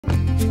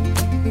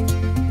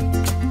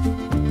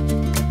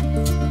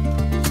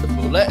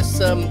let's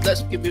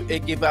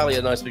give Ali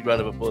a nice big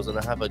round of applause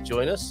and have her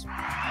join us.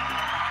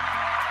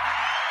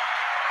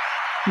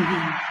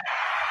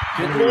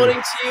 Good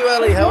morning to you,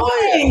 Ali. How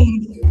are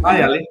you?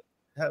 Hi, Ali.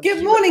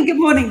 Good morning. Good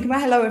morning. Well,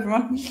 hello,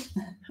 everyone.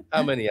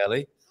 How many,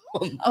 Ali?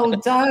 Oh,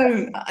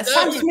 don't.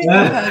 Sam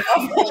Smith.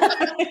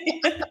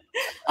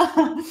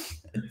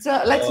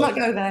 Let's not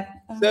go there.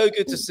 So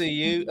good to see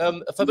you.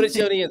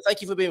 Fabrizio,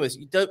 thank you for being with us.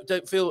 You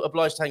don't feel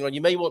obliged to hang on.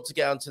 You may want to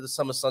get out into the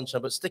summer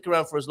sunshine, but stick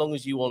around for as long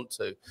as you want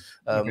to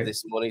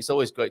this morning. It's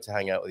always great to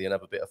hang out with you and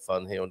have a bit of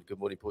fun here on Good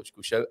Morning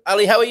Portugal show.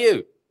 Ali, how are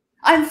you?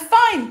 I'm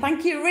fine,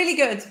 thank you. Really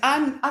good.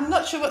 I'm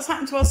not sure what's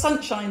happened to our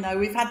sunshine though.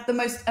 We've had the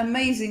most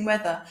amazing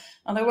weather,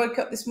 and I woke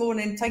up this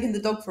morning taking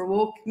the dog for a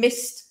walk.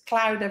 Mist,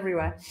 cloud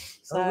everywhere.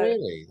 So, oh,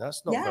 really?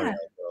 That's not very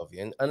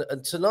obvious.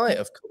 And tonight,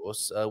 of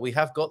course, we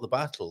have got the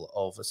battle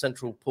of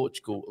Central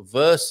Portugal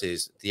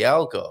versus the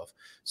Algarve.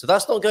 So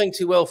that's not going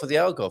too well for the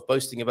Algarve,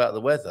 boasting about the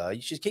weather.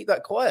 You should keep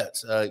that quiet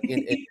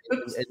in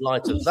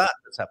light of that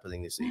that's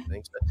happening this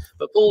evening. So,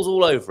 but Paul's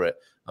all over it,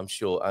 I'm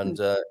sure. And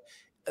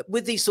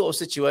with these sort of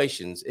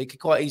situations, it could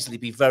quite easily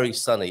be very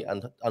sunny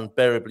and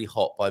unbearably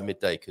hot by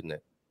midday, couldn't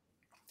it?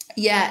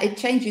 Yeah, it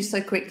changes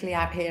so quickly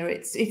out here.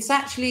 It's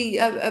actually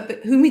a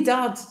bit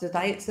humidad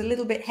today. It's a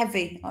little bit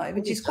heavy,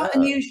 which is quite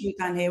unusual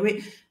down here.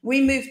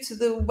 We moved to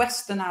the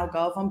Western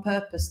Algarve on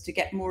purpose to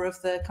get more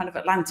of the kind of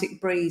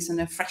Atlantic breeze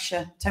and a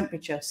fresher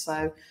temperature.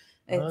 So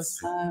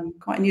it's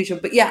quite unusual.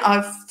 But yeah,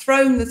 I've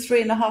thrown the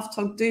 3.5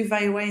 tog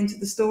duvet away into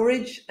the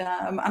storage,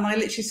 and I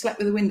literally slept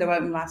with the window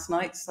open last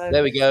night. So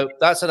there we go.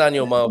 That's an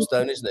annual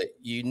milestone, isn't it?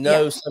 You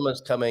know,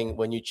 summer's coming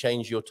when you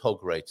change your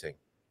tog rating.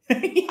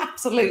 Yeah,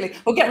 absolutely.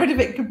 We'll get rid of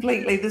it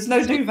completely. There's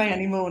no duvet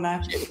anymore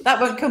now. That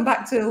won't come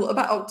back till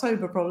about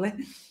October, probably.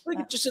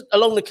 Just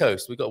along the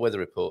coast, we've got a weather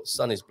report.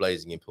 Sun is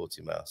blazing in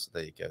Portimao. So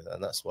there you go.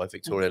 And that's why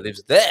Victoria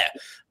lives there,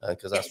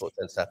 because that's what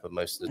tends to happen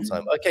most of the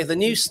time. Okay, the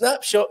new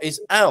Snapshot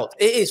is out.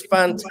 It is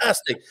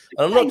fantastic.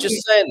 And I'm not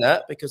just saying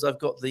that because I've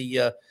got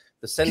the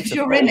centre.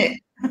 You're in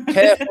it.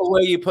 Careful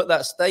where you put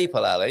that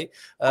staple, Ali.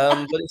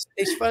 But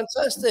it's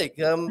fantastic.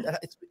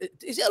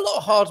 Is it a lot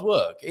of hard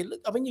work?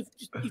 I mean,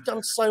 you've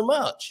done so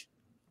much.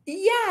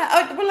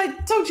 Yeah, well, I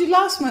told you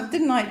last month,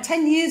 didn't I?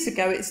 10 years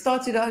ago, it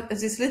started out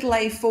as this little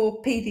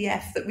A4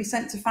 PDF that we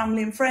sent to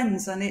family and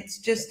friends, and it's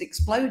just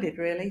exploded,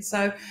 really.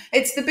 So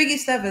it's the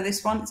biggest ever,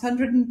 this one. It's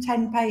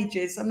 110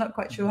 pages. I'm not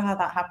quite sure how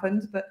that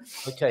happened, but...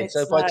 Okay,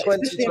 so by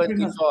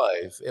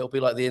 2025, it'll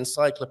be like the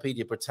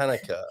Encyclopedia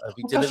Britannica.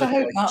 Gosh, I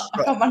hope not.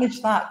 I can't manage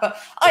that. But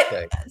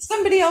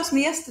somebody asked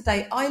me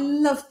yesterday, I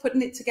love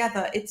putting it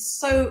together. It's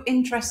so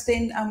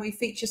interesting, and we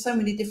feature so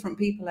many different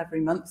people every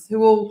month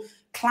who all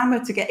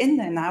clamour to get in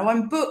there now.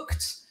 I'm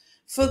booked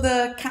for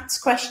the Cat's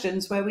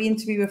Questions, where we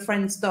interview a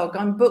friend's dog.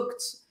 I'm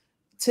booked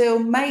till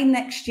May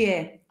next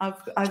year.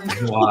 I've got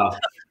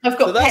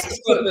so that's pets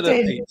a booked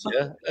in.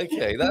 feature.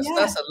 Okay,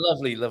 that's a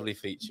lovely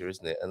feature,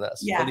 isn't it? And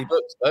that's fully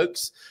booked,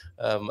 folks.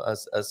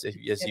 As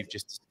you've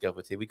just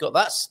discovered here, we got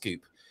that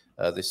scoop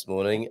this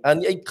morning,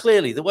 and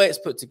clearly the way it's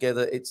put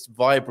together, its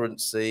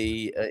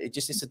vibrancy,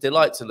 it's a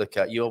delight to look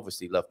at. You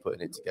obviously love putting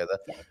it together,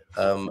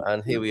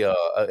 and here we are.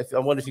 I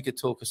wonder if you could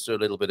talk us through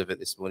a little bit of it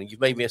this morning.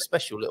 You've made me a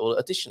special little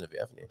edition of it,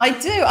 haven't you? I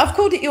do. I've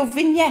called it your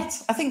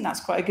vignette. I think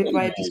that's quite a good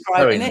way of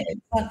describing it.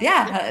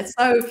 Yeah.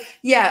 So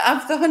yeah,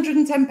 of the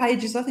 110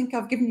 pages, I think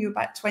I've given you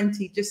about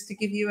 20 just to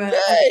give you a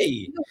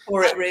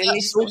for it. Really,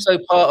 it's also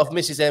part of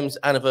Mrs. M's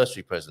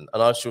anniversary present,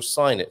 and I shall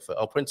sign it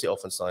I'll print it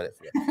off and sign it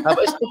for you.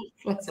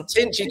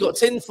 She's got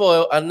tin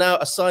foil and now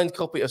a signed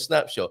copy of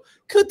Snapshot.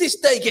 Could this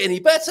day get any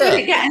better? Could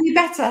it get any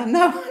better?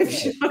 No, I'm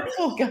sure.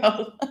 Poor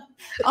girl.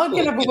 I'm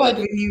going to have a word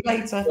with you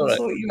later. All right.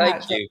 Sort you Thank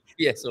out. you.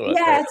 Yes, all right.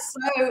 Yeah,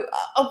 so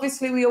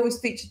obviously we always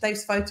feature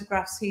Dave's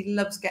photographs. He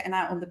loves getting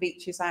out on the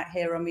beaches out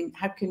here. I mean,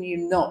 how can you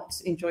not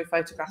enjoy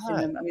photographing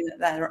them? I mean,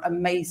 they're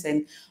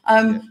amazing.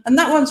 And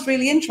that one's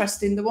really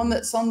interesting, the one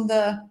that's on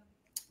the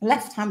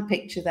left-hand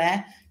picture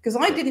there, because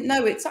I didn't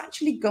know it's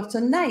actually got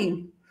a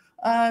name.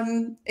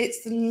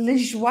 It's the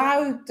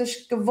Lisboa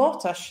das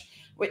Gavotas,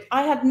 which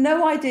I had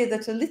no idea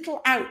that a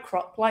little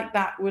outcrop like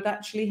that would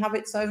actually have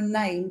its own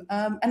name.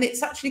 And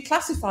it's actually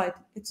classified.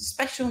 It's a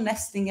special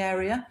nesting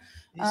area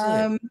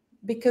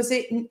because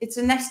it's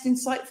a nesting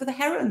site for the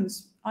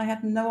herons. I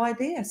had no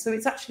idea. So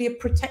it's actually a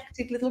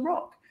protected little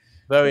rock.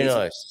 Very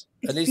nice.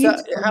 And is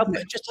that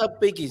how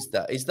big is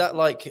that? Is that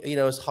like,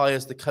 as high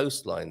as the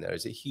coastline there?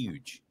 Is it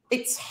huge?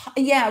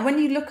 When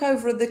you look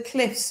over the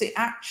cliffs, it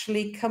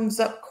actually comes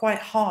up quite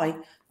high,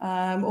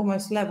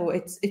 almost level.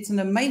 It's an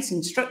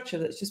amazing structure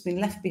that's just been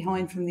left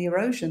behind from the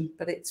erosion,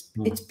 but it's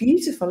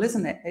beautiful,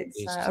 isn't it?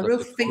 It's a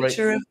real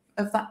feature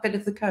of that bit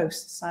of the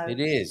coast. So it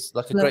is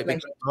like a great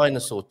big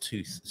dinosaur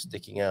tooth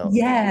sticking out.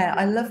 Yeah,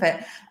 I love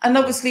it. And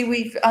obviously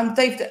we've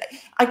Dave,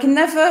 I can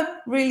never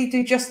really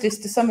do justice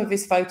to some of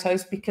his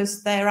photos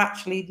because they're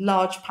actually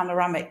large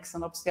panoramics,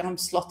 and obviously I'm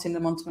slotting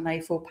them onto an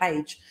A4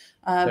 page.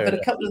 But a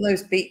couple of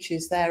those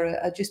beaches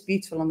there are just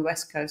beautiful on the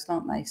west coast,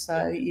 aren't they?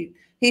 So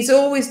he's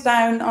always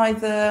down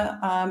either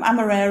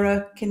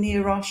Amarera,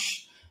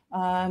 Quineiros,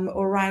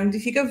 around.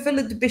 If you go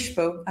Villa de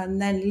Bispo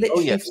and then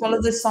literally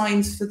follow the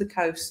signs for the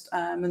coast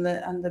and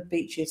the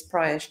beaches,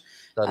 praias,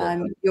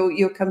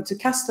 you'll come to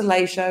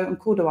Castillejo and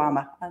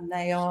Cordoama, and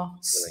they are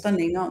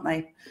stunning, aren't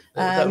they?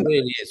 That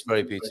really is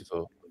very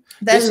beautiful.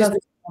 They're lovely.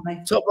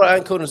 Top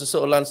right-hand corner is the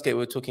sort of landscape we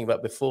were talking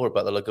about before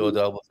about the Lagoa de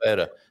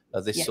Albufeira.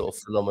 This sort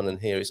of phenomenon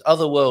here is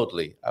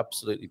otherworldly,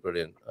 absolutely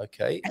brilliant.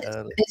 Okay,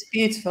 it's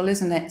beautiful,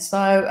 isn't it?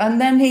 So, and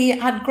then he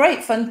had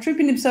great fun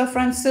trooping himself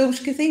around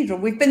Silves Cathedral.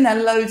 We've been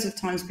there loads of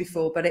times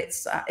before, but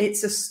it's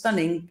a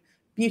stunning,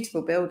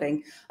 beautiful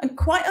building and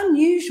quite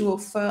unusual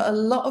for a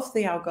lot of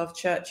the Algarve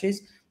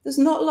churches. There's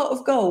not a lot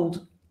of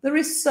gold. There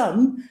is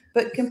some,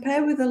 but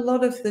compared with a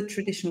lot of the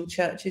traditional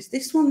churches,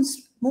 this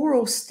one's more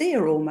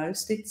austere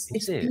almost. It's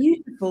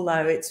beautiful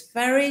though. It's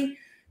very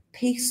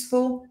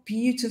peaceful,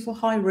 beautiful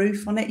high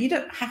roof on it. You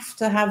don't have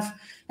to have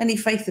any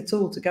faith at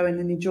all to go in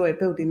and enjoy a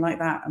building like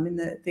that. I mean,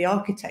 the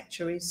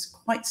architecture is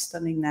quite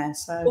stunning there.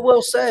 So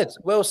well said,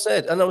 well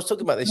said. And I was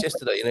talking about this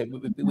yesterday. You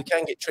know, we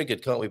can get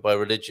triggered, can't we, by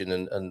religion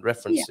and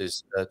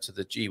references to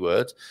the G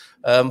word.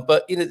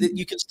 But you know,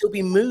 you can still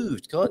be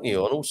moved, can't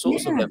you, on all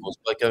sorts of levels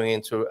by going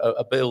into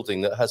a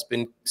building that has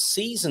been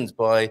seasoned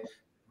by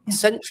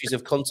centuries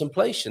of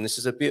contemplation. This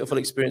is a beautiful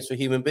experience for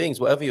human beings,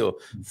 whatever your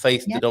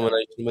faith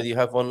denomination, whether you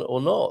have one or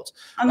not.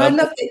 And I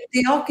love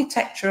the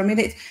architecture. I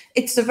mean,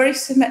 it's a very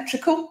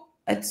symmetrical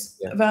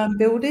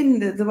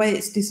building, the way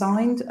it's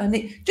designed, and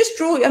it just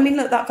I mean,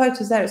 look, that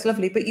photo's there, it's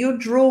lovely, but you're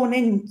drawn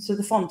into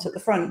the font at the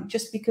front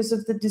just because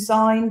of the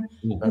design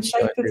and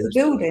shape of the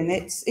building.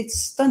 It's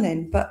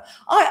stunning, but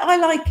I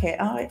like it.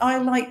 I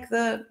like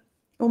the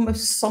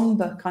almost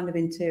somber kind of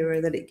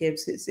interior that it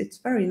gives. It's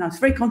very nice,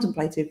 very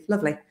contemplative,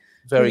 lovely.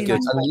 Very good.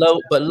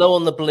 And low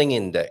on the bling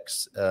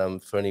index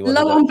for anyone.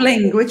 Low on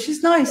bling, which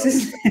is nice,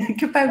 isn't it?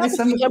 Compared with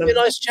some of them. It can be a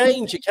nice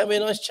change. It can be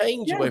a nice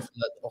change away from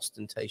that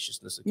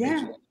ostentatiousness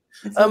occasionally.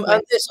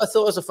 And this, I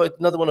thought, was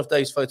another one of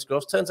Dave's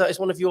photographs. Turns out it's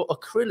one of your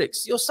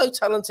acrylics. You're so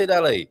talented,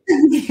 Ali.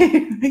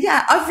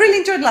 Yeah, I've really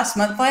enjoyed last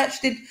month. I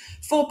actually did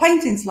 4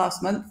 paintings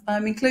last month,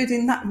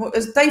 including that.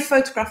 As Dave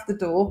photographed the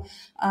door,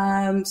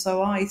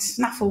 so I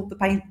snaffled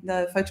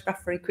the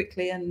photograph very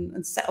quickly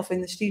and set off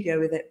in the studio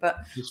with it. But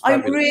I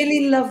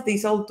really love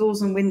these old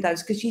doors and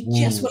windows because you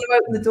just want to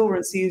open the door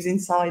and see who's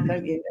inside,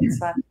 don't you?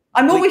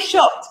 I'm always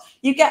shocked.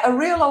 You get a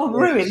real old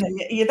ruin and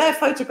you're there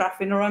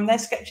photographing, or I'm there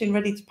sketching,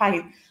 ready to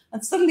paint.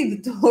 And suddenly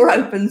the door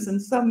opens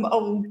and some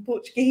old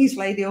Portuguese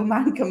lady or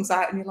man comes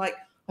out and you're like,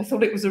 I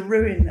thought it was a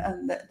ruin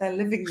and they're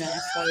living there.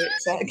 So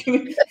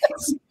it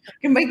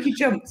can make you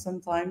jump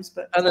sometimes.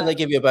 And then they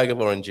give you a bag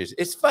of oranges.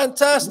 It's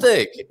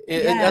fantastic.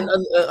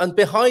 And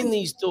behind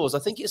these doors, I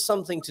think it's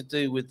something to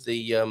do with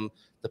the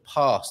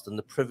past and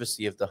the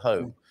privacy of the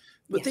home.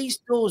 But these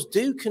doors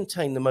do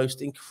contain the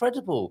most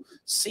incredible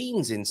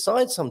scenes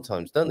inside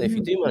sometimes, don't they? If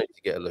you do manage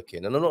to get a look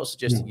in. And I'm not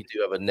suggesting you do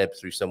have a neb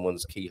through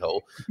someone's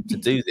keyhole to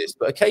do this,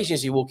 but occasionally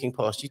as you're walking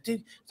past, you do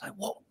like,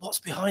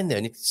 what's behind there?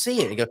 And you see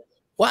it and you go,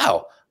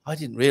 wow, I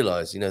didn't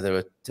realize, you know, there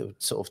were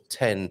sort of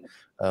 10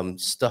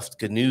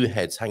 stuffed GNU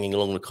heads hanging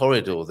along the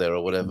corridor there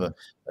or whatever.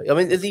 I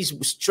mean, these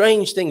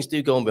strange things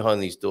do go on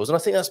behind these doors. And I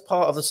think that's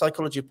part of the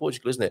psychology of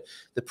Portugal, isn't it?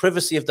 The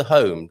privacy of the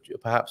home,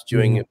 perhaps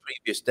during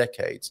previous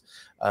decades.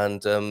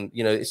 And,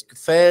 you know, it's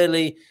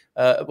fairly,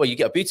 well, you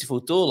get a beautiful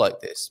door like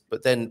this,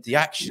 but then the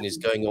action is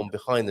going on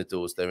behind the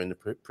doors there in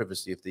the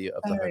privacy of the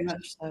home. Very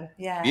much so,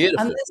 yeah.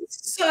 Beautiful. And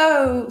it's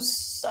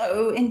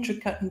so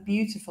intricate and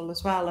beautiful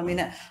as well. I mean,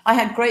 I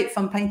had great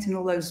fun painting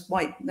all those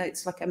white,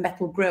 it's like a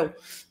metal grill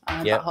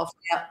about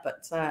halfway up,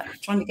 but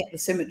trying to get the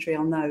symmetry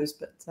on those,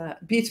 but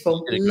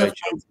beautiful. Love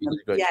painting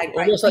them. Yeah,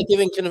 great. Almost like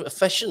giving kind of a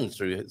fashion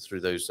through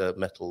those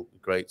metal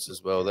grates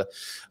as well there.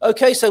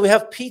 Okay, so we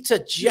have Peter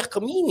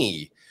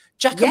Giacometti,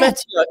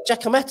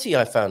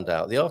 I found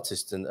out, the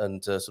artist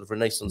and sort of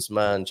Renaissance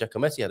man.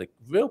 Giacometti had a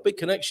real big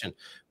connection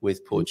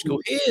with Portugal.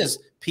 Here's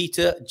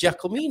Peter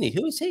Giacometti.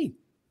 Who is he?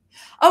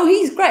 Oh,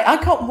 he's great. I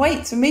can't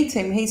wait to meet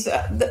him. He's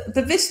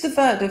the Vista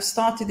Verde have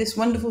started this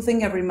wonderful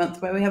thing every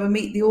month where we have a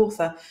meet the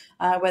author,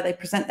 where they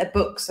present their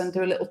books and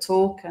do a little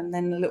talk and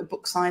then a little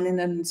book signing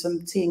and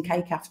some tea and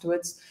cake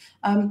afterwards.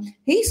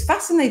 He's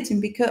fascinating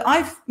because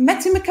I've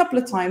met him a couple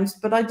of times,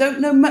 but I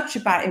don't know much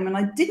about him. And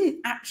I didn't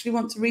actually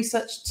want to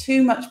research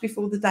too much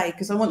before the day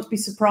because I want to be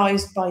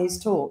surprised by his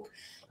talk.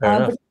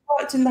 But he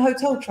worked in the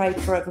hotel trade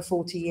for over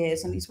 40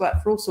 years and he's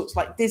worked for all sorts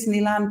like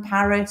Disneyland,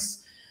 Paris,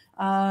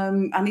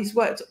 and he's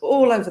worked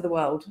all over the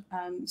world.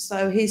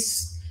 So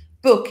his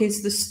book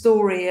is the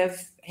story of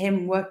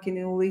him working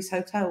in all these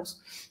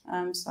hotels.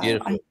 So I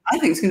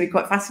think it's going to be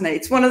quite fascinating.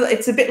 It's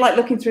it's a bit like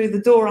looking through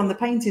the door on the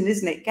painting,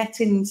 isn't it?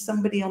 Getting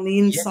somebody on the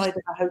inside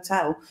of a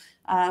hotel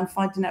and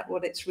finding out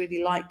what it's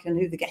really like and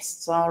who the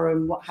guests are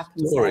and what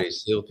happens.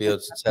 Stories he'll be able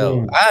to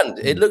tell. And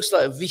it looks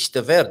like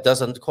Vista Verde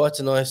does quite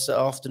a nice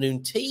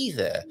afternoon tea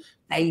there.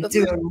 They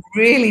do a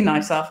really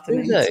nice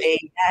afternoon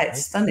tea. Yeah,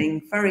 it's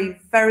stunning. Very,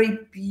 very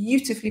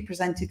beautifully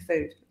presented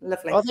food.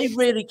 Lovely. Are they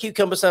really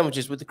cucumber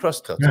sandwiches with the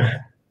crust cut?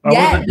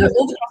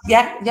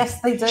 Yes,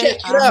 they do. Check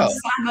it out.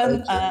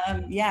 Salmon,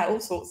 all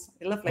sorts.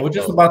 Lovely. I was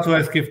just about to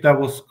ask if that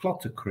was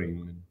clotted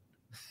cream.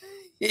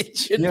 It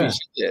should be.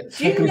 Yeah.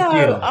 You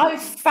know, I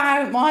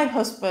found my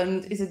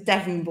husband is a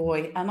Devon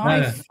boy, and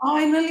I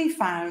finally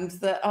found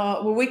that.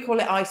 Well, we call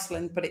it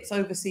Iceland, but it's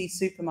overseas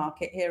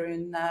supermarket here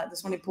in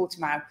this one in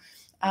Portimao.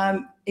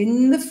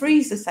 In the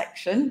freezer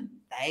section,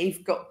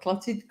 they've got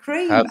clotted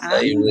cream, Have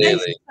they really?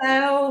 They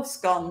sell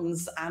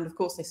scones, and of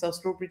course they sell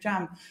strawberry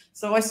jam.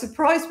 So I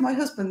surprised my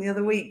husband the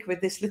other week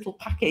with this little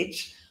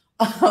package.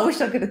 I wish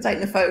I could have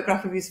taken a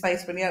photograph of his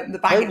face when he opened the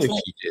bag. Like,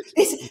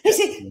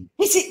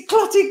 is it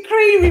clotted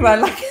cream? He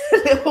went like a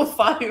little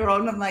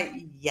 5-year-old. I'm like,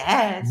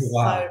 yes.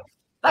 Wow. So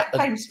that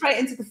came straight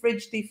into the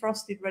fridge,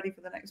 defrosted, ready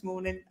for the next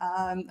morning.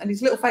 And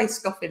his little face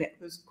scoffing it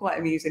was quite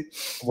amusing.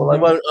 Well, I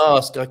won't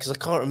ask because I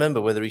can't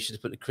remember whether he should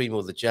have put the cream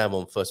or the jam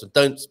on first.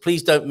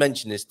 Please don't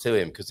mention this to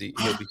him because he'll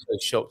be so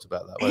shocked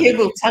about that. He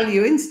will tell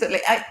you instantly.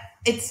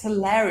 It's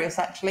hilarious,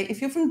 actually.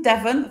 If you're from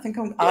Devon,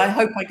 I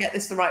hope I get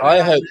this the right way.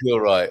 I hope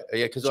you're right.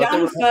 Yeah, because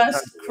jam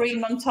first,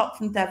 cream on top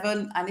from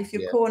Devon, and if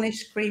you're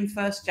Cornish, cream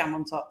first, jam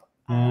on top.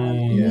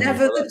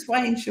 Never the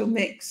twain shall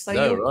mix. So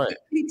you'll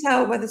quickly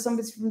tell whether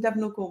somebody's from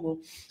Devon or Cornwall.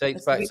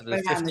 Dates back to the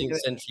 15th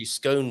century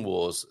scone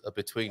wars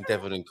between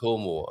Devon and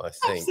Cornwall, I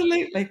think.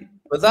 Absolutely.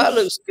 But that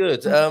looks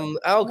good.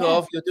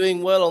 Algarve, you're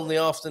doing well on the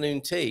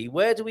afternoon tea.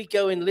 Where do we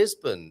go in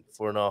Lisbon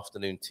for an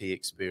afternoon tea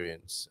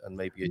experience and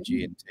maybe a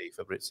G&T,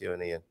 Fabrizio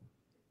and Ian?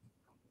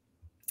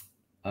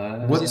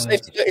 Is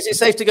it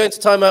safe to go into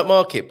Time Out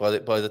Market by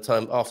the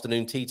time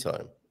afternoon tea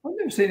time? I've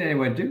never seen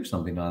anyone do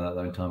something like that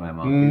though in Time Out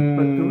Market.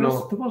 But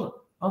there was.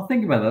 I'll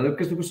think about that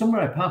because there was somewhere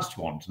I passed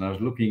once and I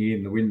was looking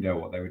in the window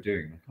what they were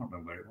doing. I can't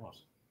remember where it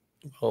was.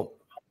 Well,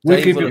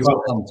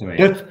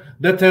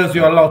 that tells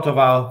you a lot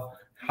about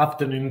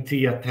afternoon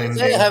tea attending.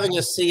 They're having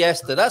a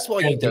siesta. That's why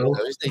you don't know,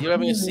 isn't it? You're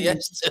having a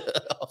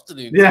siesta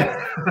afternoon.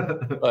 Yeah.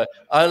 Right.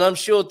 And I'm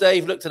sure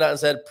Dave looked at that and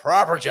said,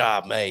 proper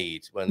job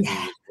made when he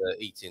was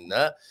eating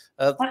that.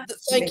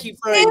 Thank you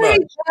very much.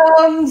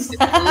 It's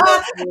a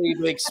lovely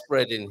big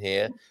spread in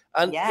here.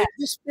 And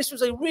this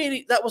was a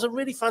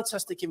really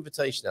fantastic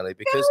invitation, Ali,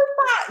 because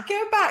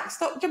go back,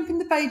 stop jumping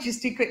the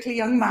pages too quickly,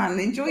 young man.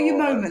 Enjoy your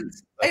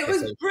moments. It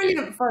was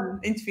brilliant fun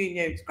interviewing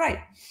you. It's great.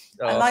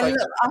 And I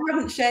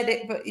haven't shared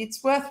it, but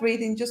it's worth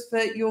reading just for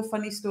your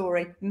funny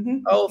story.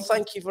 Oh,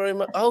 thank you very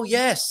much. Oh,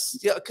 yes.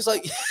 Yeah, because I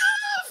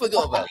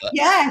forgot about that.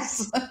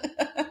 Yes.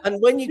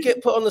 And when you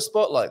get put on the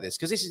spot like this,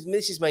 because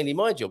this is mainly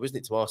my job, isn't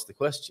it, to ask the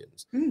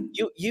questions?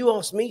 You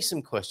asked me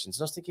some questions,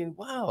 and I was thinking,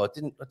 wow, I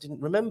didn't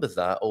remember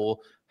that, or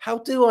how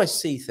do I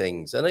see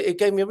things? And it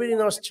gave me a really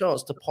nice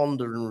chance to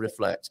ponder and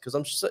reflect, because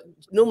I'm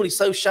normally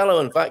so shallow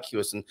and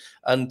vacuous and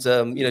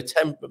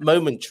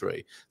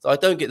momentary that I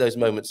don't get those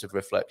moments of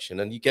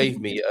reflection. And you gave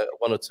me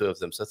one or two of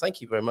them, so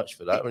thank you very much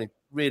for that. I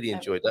really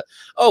enjoyed that.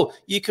 Oh,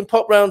 you can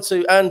pop round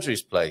to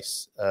Andrew's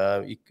place.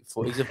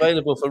 He's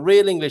available for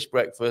real English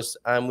breakfast,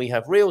 and we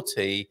have real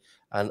tea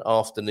and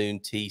afternoon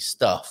tea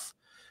stuff.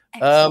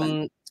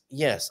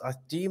 Yes,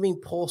 do you mean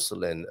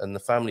porcelain and the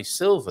family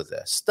silver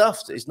there?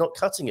 Stuffed is not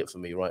cutting it for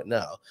me right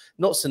now.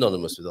 Not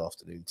synonymous with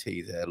afternoon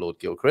tea there, Lord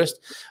Gilchrist.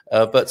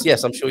 But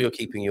yes, I'm sure you're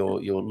keeping your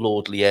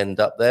lordly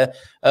end up there.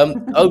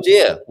 Oh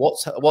dear,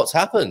 what's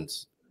happened?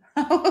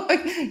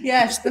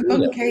 Yes, the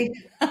monkey.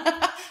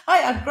 I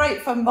had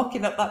great fun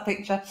mocking up that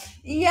picture.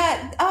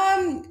 Yeah,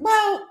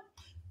 well,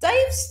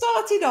 Dave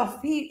started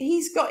off,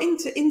 he's got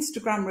into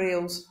Instagram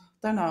reels,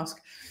 don't ask.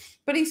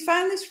 But he's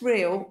found this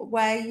reel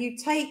where you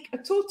take a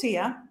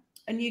tortilla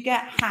and you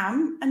get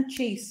ham and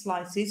cheese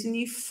slices and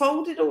you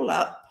fold it all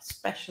up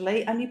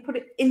specially and you put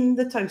it in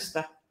the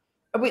toaster.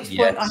 At which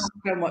point I have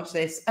to go and watch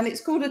this. And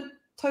it's called a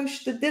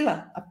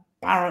toastadilla,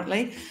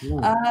 apparently.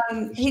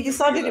 He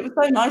decided it was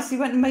so nice, he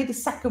went and made a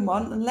second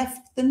one and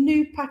left the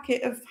new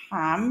packet of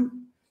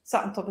ham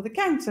sat on top of the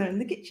counter in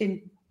the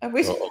kitchen.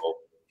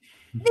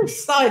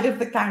 This side of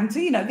the counter,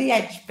 the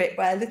edge bit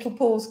where little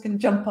paws can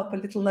jump up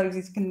and little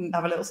noses can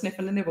have a little sniff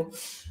and a nibble.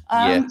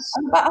 And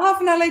about half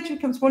an hour later, he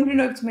comes wandering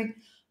over to me.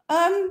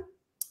 Do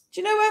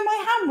you know where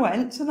my ham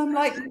went? And I'm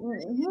like,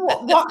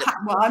 what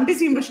ham? Well, I'm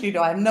busy mushing you.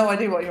 I have no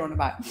idea what you're on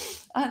about.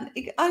 And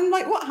I'm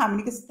like, what ham?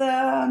 And he goes,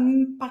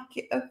 the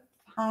packet of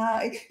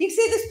ham. You can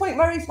see at this point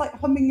where he's like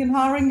humming and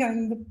hawing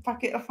and the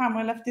packet of ham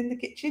I left in the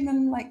kitchen. And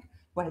I'm like,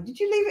 where did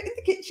you leave it in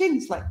the kitchen?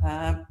 It's like,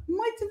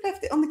 might have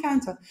left it on the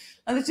counter.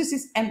 And there's just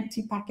this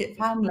empty packet of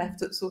ham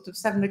left at sort of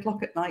 7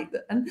 o'clock at night.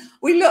 And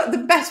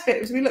the best bit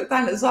was we looked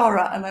down at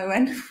Zara and I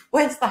went,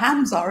 where's the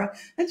ham, Zara?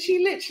 And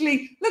she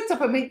literally looked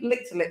up at me,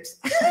 licked her lips.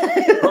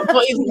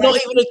 Not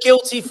even a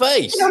guilty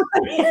face. No,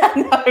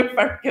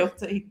 very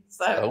guilty.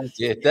 So, oh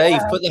dear,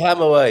 Dave, put the ham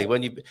away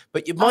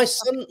my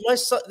son,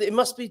 it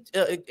must be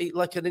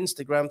like an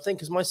Instagram thing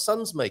because my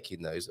son's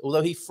making those,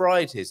 although he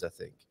fried his, I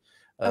think.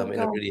 In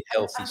a really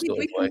healthy sort of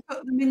way. We can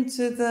put them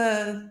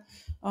into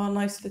our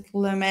nice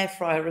little air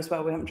fryer as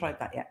well. We haven't tried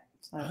that yet.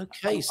 So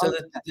okay, so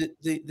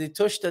the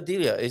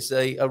toshtadilla is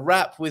a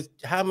wrap with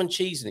ham and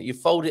cheese in it. You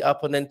fold it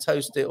up and then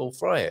toast it or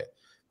fry it.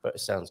 But it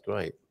sounds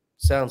great.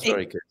 Sounds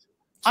very good.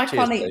 I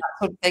can't eat that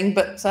sort of thing,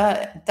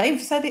 but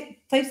Dave said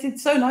it tasted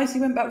so nice he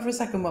went back for a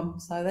second one.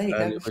 So there you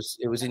go.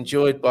 It was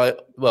enjoyed by,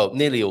 well,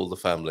 nearly all the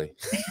family.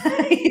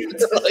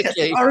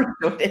 Okay. I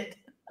enjoyed it.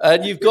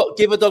 And you've got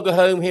Give a Dog a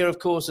Home here, of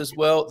course, as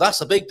well.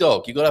 That's a big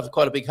dog. You've got to have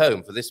quite a big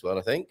home for this one,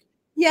 I think.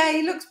 Yeah,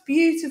 he looks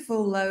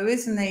beautiful, though,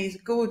 isn't he? He's a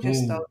gorgeous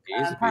dog.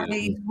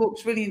 Apparently, he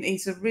walks really.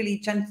 He's a really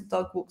gentle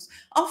dog.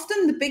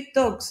 Often the big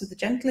dogs are the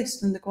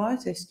gentlest and the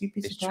quietest. You'd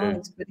be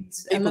surprised, but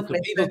he's lovely.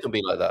 People can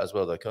be like that as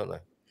well, though, can't they?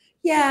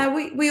 Yeah,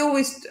 we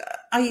always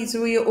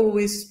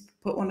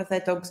put one of their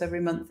dogs every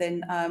month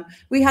in.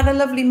 We had a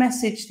lovely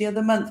message the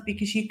other month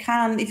because you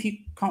can, if you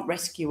can't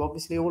rescue,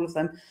 obviously, all of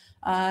them.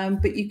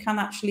 But you can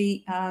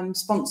actually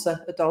sponsor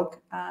a dog.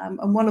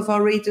 And one of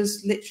our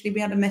readers, literally, we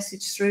had a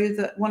message through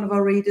that one of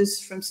our readers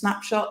from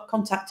Snapshot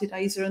contacted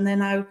Aza, and they're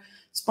now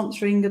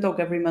sponsoring a dog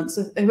every month.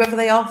 So whoever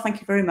they are, thank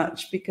you very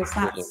much, because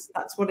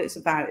that's what it's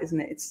about, isn't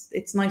it?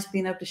 It's nice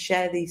being able to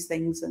share these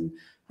things and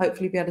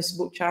hopefully be able to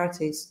support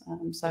charities.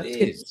 So it's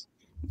good.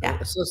 Yeah.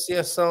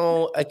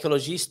 Associação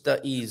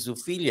Ecologista e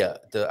Zoofilia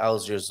de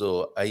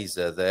Algerzor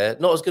Aza there.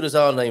 Not as good as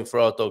our name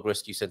for our dog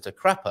rescue centre,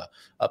 Crapper,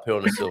 up here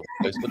on the Silver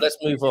Coast, but let's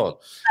move on.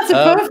 That's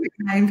a perfect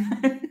name.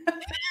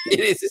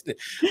 It is, isn't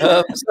it?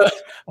 So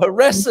a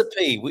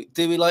recipe.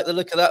 Do we like the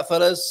look of that,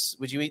 fellas?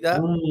 Would you eat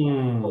that?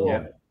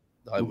 Yeah.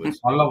 I would.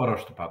 I love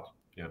roast de pato.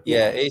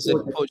 Yeah, it's a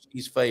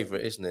Portuguese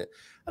favourite, isn't it?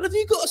 And have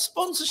you got a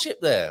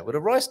sponsorship there with a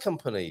rice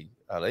company,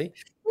 Ali?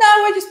 No,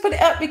 I just put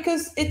it up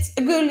because it's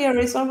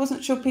agulha. I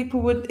wasn't sure people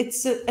would.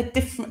 It's a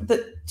different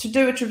to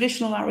do a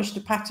traditional Irish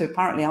de pato.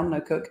 Apparently, I'm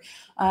no cook.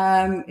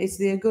 Is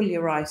the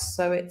agulha rice,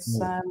 so it's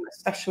a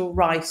special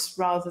rice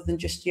rather than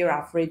just your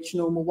average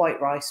normal white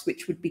rice,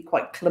 which would be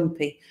quite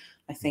clumpy.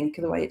 I think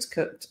the way it's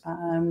cooked.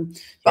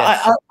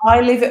 But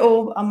I leave it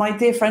all. My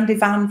dear friend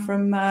Ivan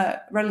from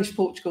Relish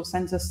Portugal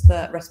sends us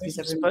the recipes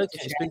every month.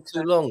 It's been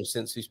too long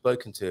since we've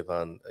spoken to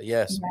Ivan.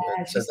 Yes,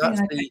 so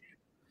that's the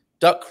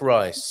duck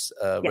rice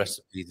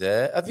recipe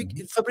there. Have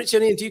you, Fabrizio,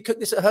 do you cook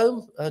this at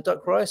home?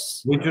 Duck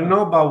rice? We do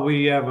know, but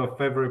we have a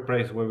favorite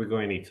place where we go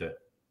and eat it.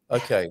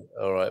 Okay,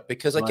 all right.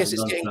 Because I guess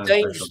it's getting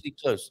dangerously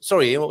close.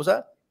 Sorry, Ian, what was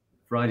that?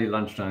 Friday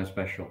lunchtime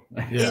special.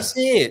 Is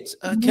it?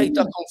 Okay,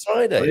 duck on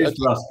Friday. Well, it's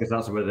for us because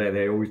that's where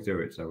they always do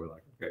it. So we're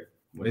like, okay.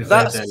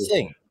 That's the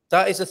thing.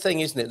 That is the thing,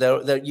 isn't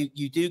it?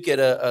 You do get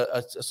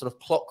a sort of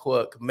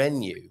clockwork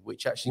menu,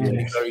 which actually can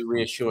be very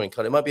reassuring.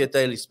 It might be a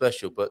daily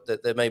special, but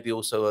there may be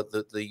also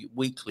the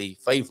weekly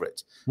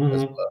favourite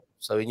as well.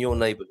 So in your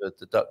neighbourhood,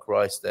 the duck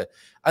rice there,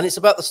 and it's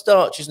about the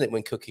starch, isn't it?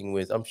 When cooking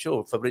with, I'm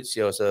sure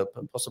Fabrizio,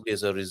 possibly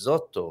as a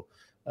risotto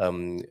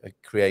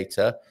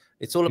creator.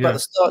 It's all about the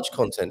starch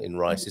content in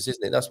rices,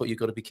 isn't it? That's what you've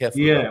got to be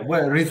careful about.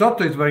 Well,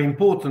 risotto is very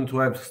important to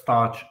have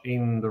starch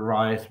in the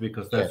rice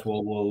because that's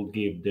what will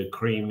give the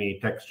creamy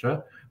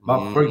texture.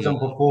 But for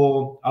example,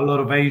 for a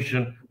lot of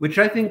Asian, which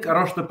I think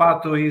arroz de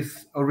pato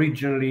is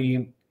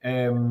originally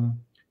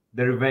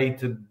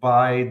derivated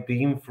by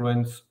the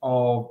influence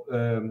of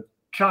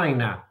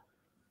China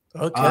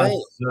as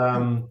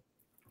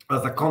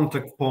a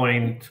contact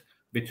point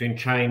between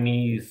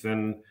Chinese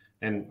and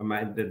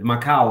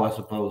Macau, I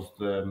suppose,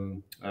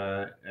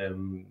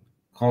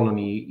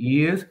 colony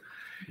years.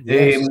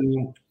 Yes.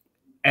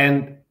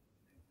 And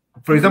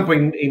for example,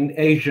 in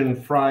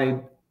Asian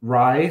fried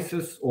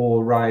rices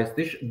or rice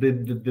dish,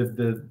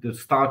 the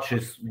starch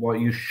is what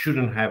you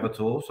shouldn't have at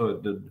all. So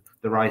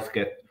the rice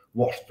get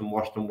washed and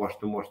washed and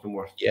washed and washed and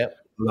washed a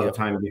lot of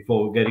time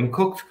before getting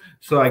cooked.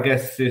 So I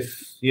guess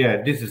this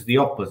is the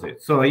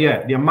opposite. So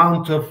the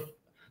amount of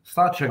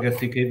starch, I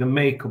guess, it can either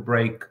make or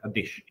break a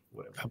dish.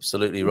 Whatever.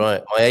 Absolutely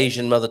right. My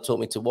Asian mother taught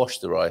me to wash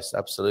the rice.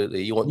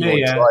 Absolutely. You want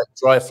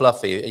dry,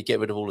 fluffy. You get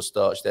rid of all the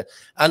starch there.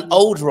 And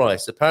old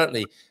rice.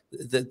 Apparently,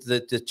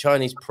 the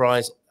Chinese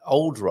prize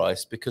old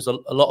rice because a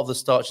lot of the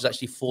starch has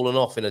actually fallen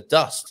off in a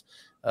dust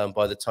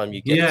by the time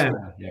you get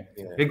to it.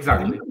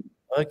 Exactly.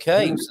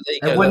 Okay. So there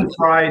you go. And when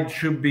fried,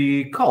 should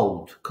be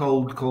cold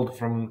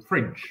from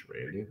fridge,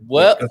 really.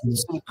 Well,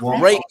 some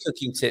great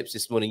cooking tips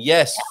this morning.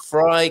 Yes,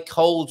 fry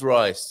cold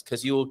rice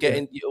because you'll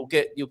get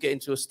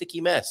into a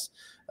sticky mess.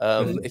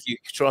 If you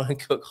try and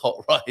cook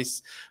hot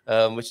rice,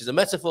 which is a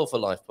metaphor for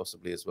life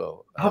possibly as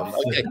well.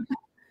 Okay,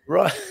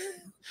 right.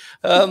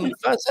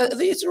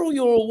 These are all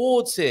your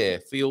awards here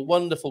for your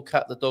wonderful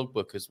Cat the Dog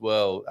book as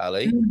well,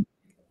 Ali.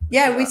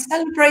 Yeah, we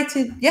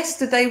celebrated,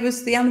 yesterday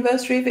was the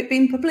anniversary of it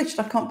being published.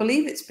 I can't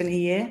believe it's been a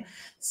year.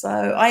 So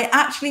I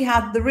actually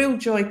had the real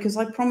joy because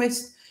I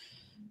promised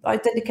I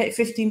dedicate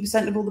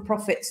 15% of all the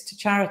profits to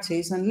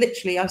charities, and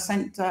literally I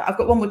sent, I've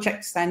got one more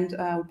check to send,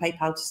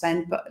 PayPal to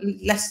send, but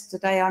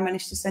yesterday I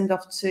managed to send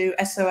off to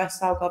SOS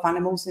Algarve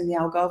Animals in the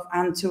Algarve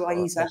and to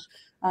AISA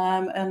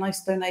a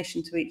nice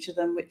donation to each of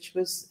them,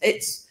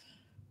 it's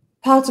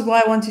part of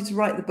why I wanted to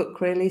write the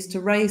book really, is to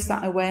raise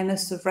that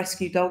awareness of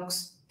rescue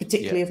dogs,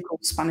 particularly of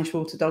course Spanish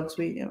water dogs.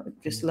 We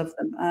just love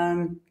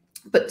them.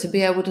 but to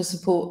be able to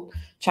support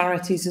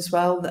charities as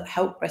well that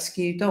help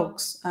rescue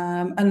dogs.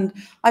 And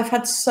I've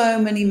had so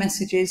many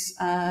messages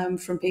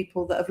from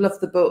people that have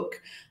loved the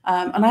book.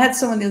 And I had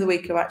someone the other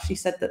week who actually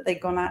said that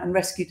they'd gone out and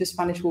rescued a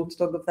Spanish water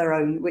dog of their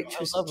own, which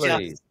was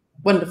just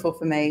wonderful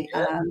for me.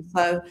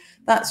 So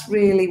that's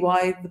really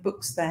why the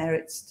book's there.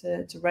 It's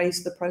to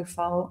raise the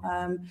profile.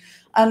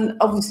 And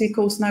obviously, of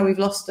course, now we've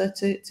lost her,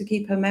 to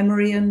keep her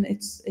memory. And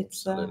it's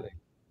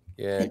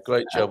yeah,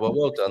 great job.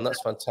 Well done.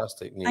 That's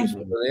fantastic news.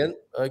 Brilliant.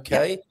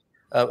 Okay.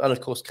 And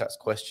of course, Kat's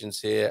questions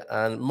here.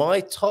 And my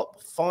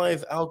top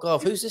 5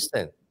 Algarve. Who's this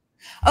then?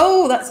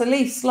 Oh, that's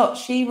Elise Slot.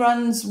 She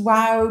runs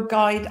Wow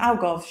Guide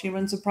Algarve. She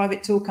runs a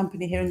private tour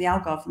company here in the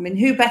Algarve. I mean,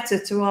 who better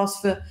to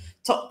ask for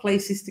top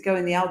places to go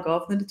in the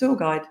Algarve than a tour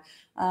guide?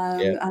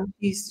 And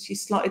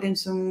she's slotted in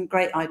some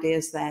great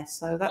ideas there.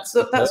 So that's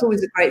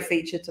always a great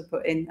feature to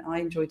put in. I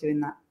enjoy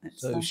doing that.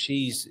 So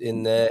she's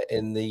in there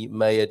in the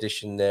May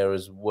edition there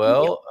as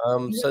well.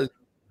 So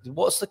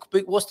what's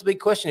the big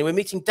question? We're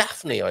meeting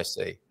Daphne, I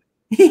see.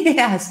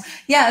 Yes,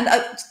 yeah,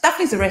 and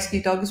Daphne's a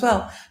rescue dog as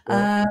well.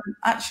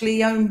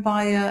 Actually owned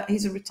by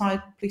he's a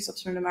retired police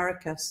officer in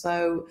America.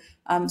 So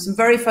some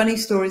very funny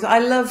stories. I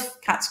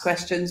love Kat's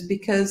questions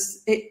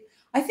because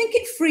I think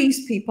it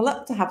frees people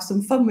up to have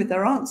some fun with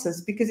their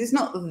answers, because it's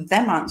not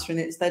them answering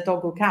it, it's their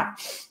dog or cat.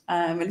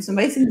 And it's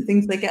amazing the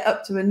things they get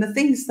up to and the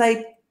things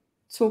they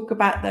talk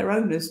about their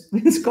owners.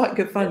 It's quite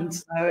good fun.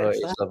 So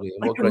it's lovely.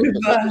 like a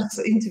reverse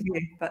interview.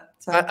 But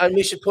and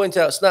we should point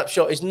out,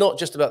 Snapshot is not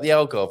just about the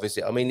Algarve, is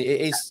it? I mean,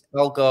 it is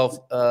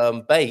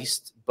Algarve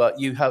based, but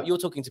you're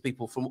talking to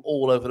people from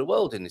all over the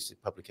world in this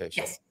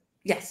publication.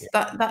 Yes,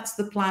 that's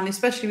the plan,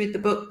 especially with the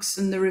books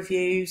and the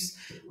reviews.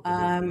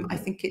 I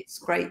think it's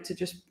great to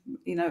just,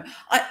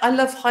 I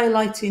love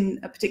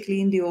highlighting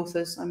particularly indie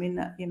authors. I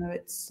mean,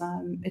 it's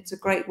a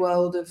great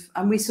world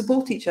and we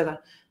support each other.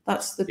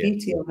 That's the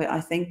beauty of it.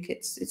 I think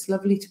it's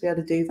lovely to be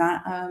able to do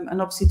that,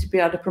 and obviously to be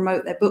able to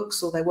promote their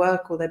books or their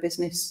work or their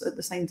business at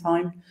the same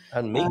time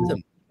and meet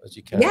them as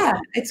you can. Yeah,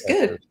 it's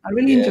good. I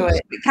really enjoy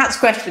it. Cat's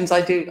questions,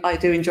 I do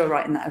enjoy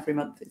writing that every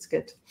month. It's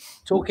good.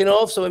 Talking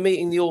of, so we're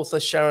meeting the author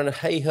Sharon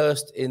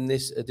Hayhurst in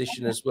this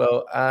edition as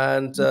well,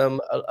 and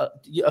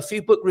a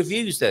few book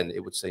reviews. Then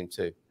it would seem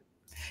too.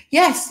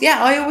 Yes,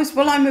 yeah.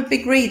 I'm a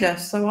big reader,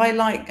 so I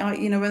like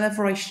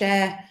whenever I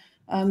share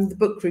the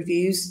book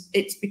reviews,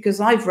 it's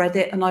because I've read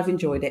it and I've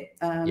enjoyed it.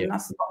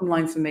 That's the bottom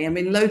line for me. I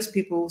mean, loads of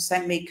people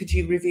send me, could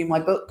you review my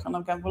book? And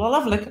I'm going, well, I'll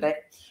have a look at it,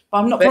 but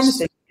I'm not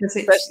promising. It's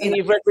best thing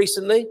you've read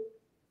recently?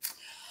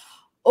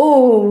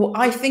 Oh,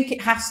 I think it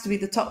has to be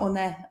the top one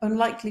there,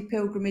 Unlikely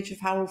Pilgrimage of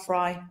Harold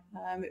Fry.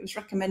 It was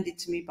recommended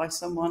to me by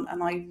someone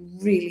and I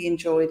really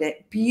enjoyed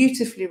it.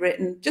 Beautifully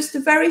written, just a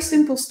very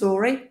simple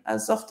story,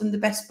 as often the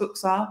best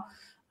books are.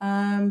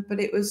 But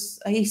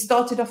he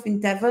started off in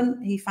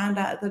Devon. He found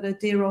out that a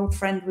dear old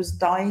friend was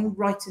dying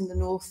right in the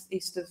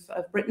northeast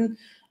of Britain.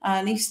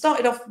 And he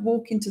started off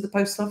walking to the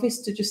post office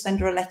to just send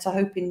her a letter,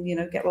 hoping,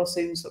 get well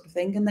soon sort of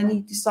thing. And then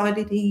he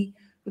decided he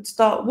would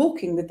start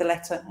walking with the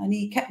letter. And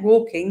he kept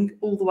walking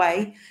all the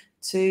way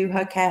to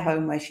her care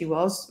home where she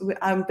was.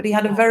 But he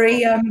had a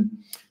very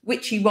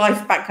witchy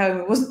wife back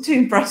home. It wasn't too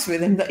impressed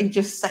with him that he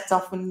just set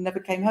off and never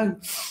came home.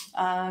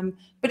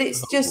 But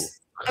it's just...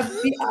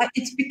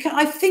 it's because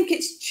I think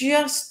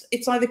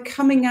it's either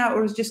coming out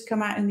or has just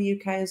come out in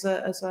the UK as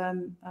a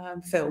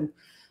film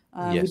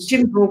with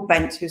Jim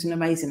Broadbent, who's an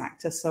amazing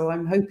actor. So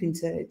I'm hoping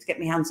to get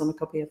my hands on a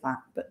copy of that.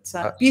 But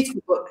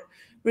beautiful book,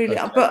 really.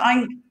 Okay. But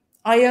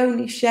I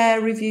only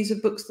share reviews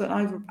of books that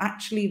I've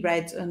actually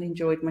read and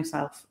enjoyed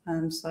myself.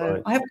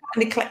 So I have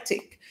an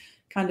eclectic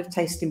kind of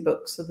taste in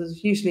books, so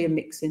there's usually a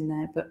mix in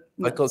there. But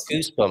I got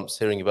goosebumps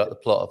hearing about the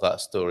plot of that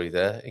story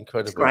there.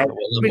 Incredible. What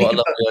really a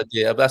lovely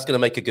idea. That's going to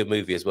make a good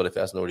movie as well if it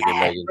hasn't already been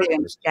made.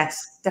 Brilliant.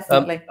 Yes,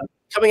 definitely.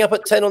 Coming up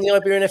at 10 on the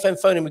Iberian FM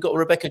phone, and we've got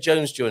Rebecca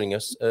Jones joining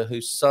us,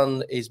 whose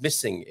son is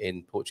missing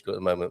in Portugal at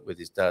the moment with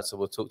his dad. So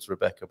we'll talk to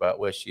Rebecca about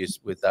where she is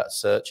with that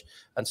search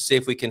and to see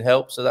if we can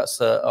help. So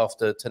that's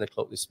after 10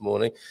 o'clock this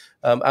morning.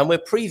 And we're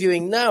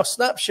previewing now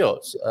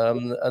Snapshots.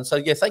 And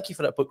so, thank you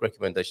for that book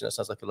recommendation. That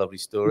sounds like a lovely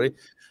story.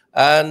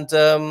 And,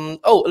 a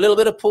little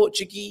bit of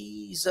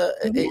Portuguese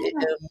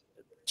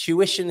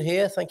tuition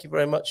here. Thank you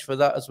very much for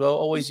that as well.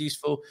 Always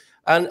useful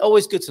and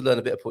always good to learn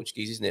a bit of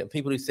Portuguese, isn't it? And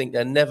people who think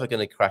they're never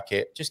going to crack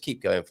it, just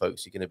keep going,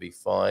 folks. You're going to be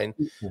fine.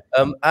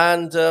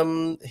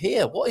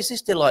 Here, what is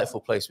this delightful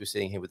place we're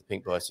seeing here with the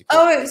pink bicycle?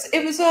 Oh,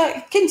 it was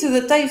a Kinta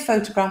that Dave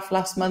photographed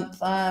last month.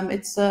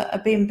 It's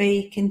a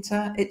B&B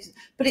Kinta.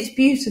 But it's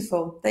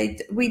beautiful.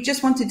 We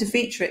just wanted to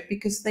feature it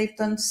because they've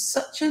done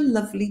such a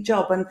lovely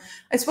job, and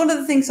it's one of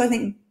the things I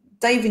think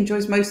Dave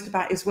enjoys most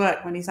about his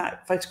work when he's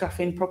out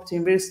photographing property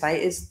and real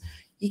estate is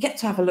you get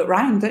to have a look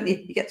round, don't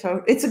you?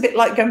 It's a bit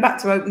like going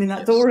back to opening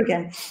that door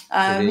again.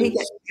 He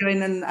gets to go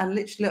in and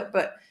literally look,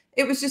 but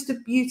it was just a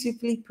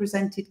beautifully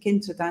presented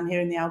Kinta down here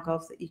in the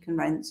Algarve that you can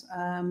rent.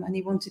 And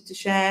he wanted to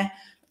share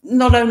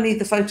not only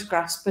the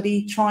photographs, but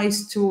he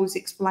tries to always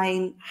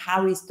explain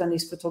how he's done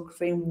his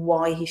photography and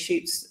why he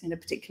shoots in a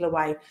particular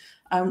way.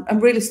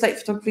 And real estate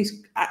photography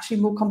is actually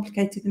more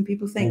complicated than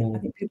people think. I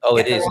think people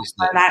get their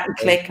phone out and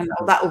click and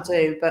that'll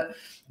do. But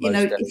you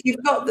know, if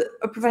you've got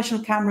a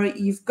professional camera,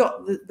 you've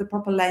got the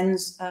proper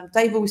lens.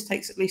 Dave always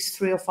takes at least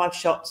 3 or 5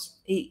 shots.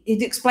 He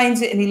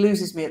explains it and he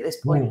loses me at this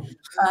point.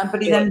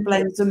 But he then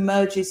blends and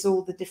merges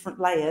all the different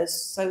layers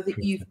so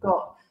that you've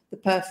got the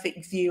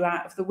perfect view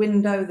out of the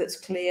window that's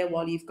clear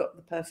while you've got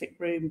the perfect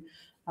room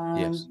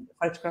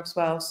photograph as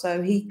well.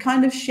 So he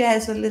kind of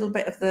shares a little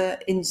bit of the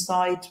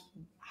inside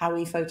how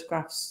he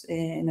photographs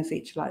in a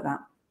feature like that.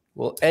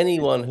 Well,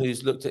 anyone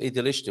who's looked at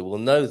Idealista will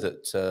know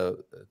that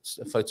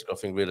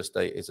photographing real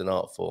estate is an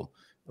art form,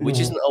 which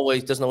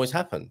doesn't always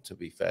happen, to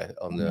be fair,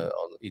 on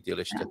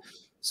Idealista.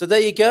 So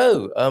there you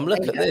go.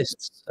 Look at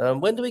this.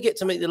 When do we get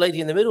to meet the lady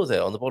in the middle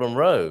there on the bottom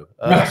row?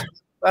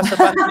 That's a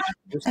bad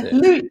picture,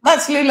 isn't it?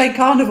 That's Lule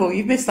Carnival.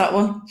 You missed that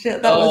one.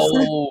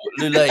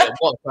 Lule,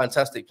 what a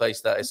fantastic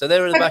place that is. So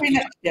they're in the back.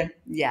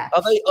 Yeah.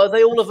 Are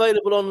they all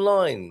available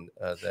online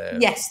there?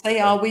 Yes, they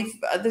are.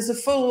 There's a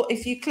full.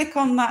 If you click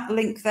on that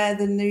link there,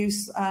 the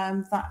news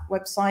that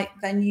website,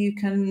 then you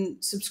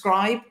can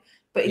subscribe.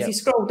 But if you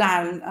scroll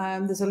down,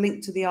 there's a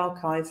link to the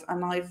archive,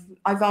 and I've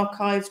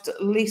archived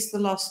at least the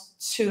last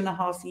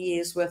 2.5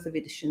 years worth of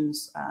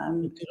editions.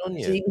 Good on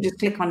you. So you can just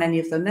click on any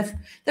of them.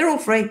 They're all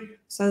free,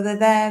 so they're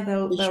there.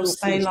 They'll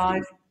stay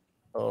live.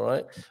 All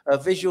right.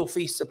 Visual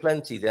feasts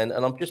aplenty then,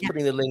 and I'm just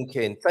putting the link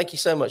in. Thank you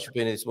so much for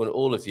being in this one,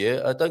 all of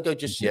you. Don't go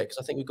just yet, because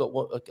I think we've got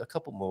a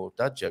couple more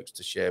dad jokes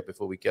to share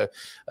before we go.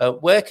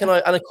 Where can I,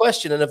 and a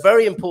question and a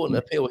very important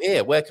appeal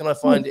here, where can I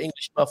find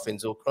English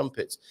muffins or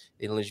crumpets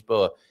in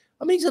Lisboa?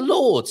 I mean, he's a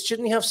lord.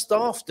 Shouldn't he have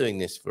staff doing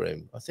this for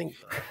him? I think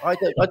I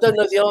don't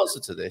know the answer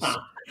to this,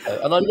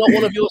 and I'm not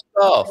one of your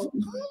staff.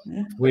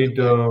 We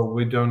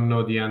don't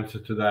know the answer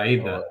to that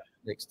either. Right,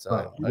 next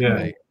time,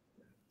 okay.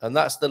 And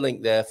that's the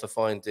link there for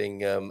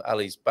finding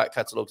Ali's back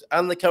catalogues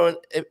and the current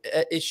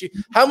issue.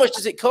 How much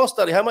does it cost,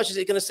 Ali? How much is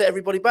it going to set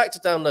everybody back to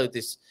download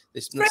this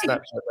Snapshot?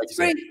 It's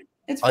free.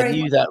 It's free. I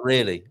knew that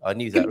really. I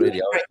was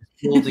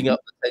building up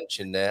the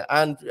tension there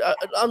and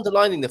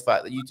underlining the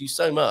fact that you do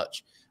so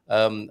much.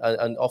 And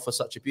offer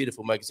such a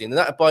beautiful magazine. And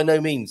that by no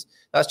means,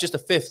 that's just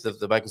 1/5 of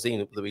the magazine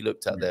that we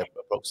looked at there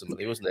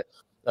approximately, wasn't it?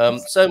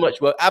 So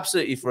much work,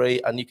 absolutely free,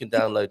 and you can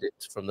download it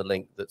from the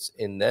link that's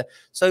in there.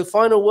 So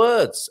final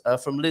words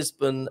from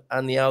Lisbon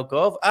and the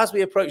Algarve as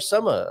we approach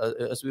summer,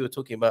 as we were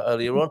talking about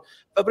earlier on.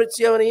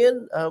 Fabrizio and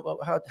Ian,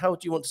 how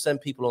do you want to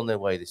send people on their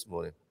way this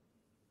morning?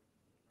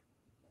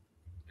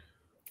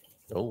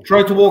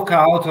 Try to walk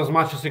out as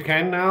much as you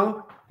can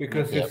now.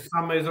 Because if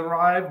summer has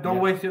arrived, don't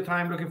waste your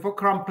time looking for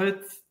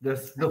crumpets. The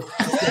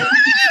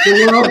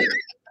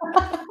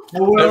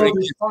world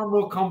is far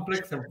more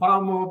complex and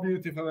far more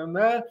beautiful than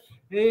that.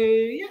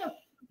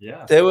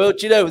 There will,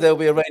 do you know, there'll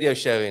be a radio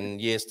show in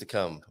years to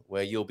come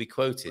where you'll be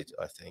quoted,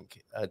 I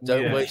think.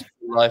 Don't waste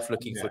your life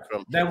looking for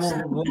crumpets. That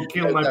will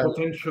kill my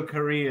potential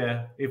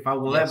career if I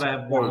will ever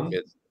have one.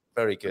 Good.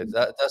 Very good.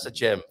 That's a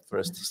gem for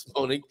us this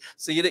morning.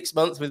 See you next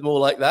month with more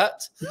like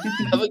that.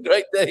 Have a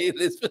great day,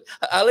 Elizabeth.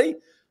 Ali?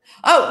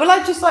 Oh, well,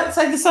 I'd just like to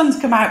say the sun's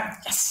come out.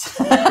 Yes.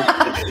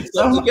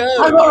 I'm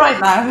all right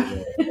now.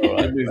 All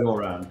right, move all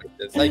around.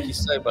 Thank you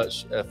so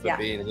much for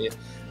being here.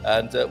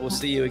 And we'll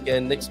see you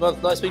again next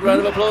month. Nice big round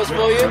of applause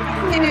for you.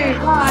 Thank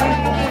you.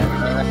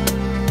 Bye.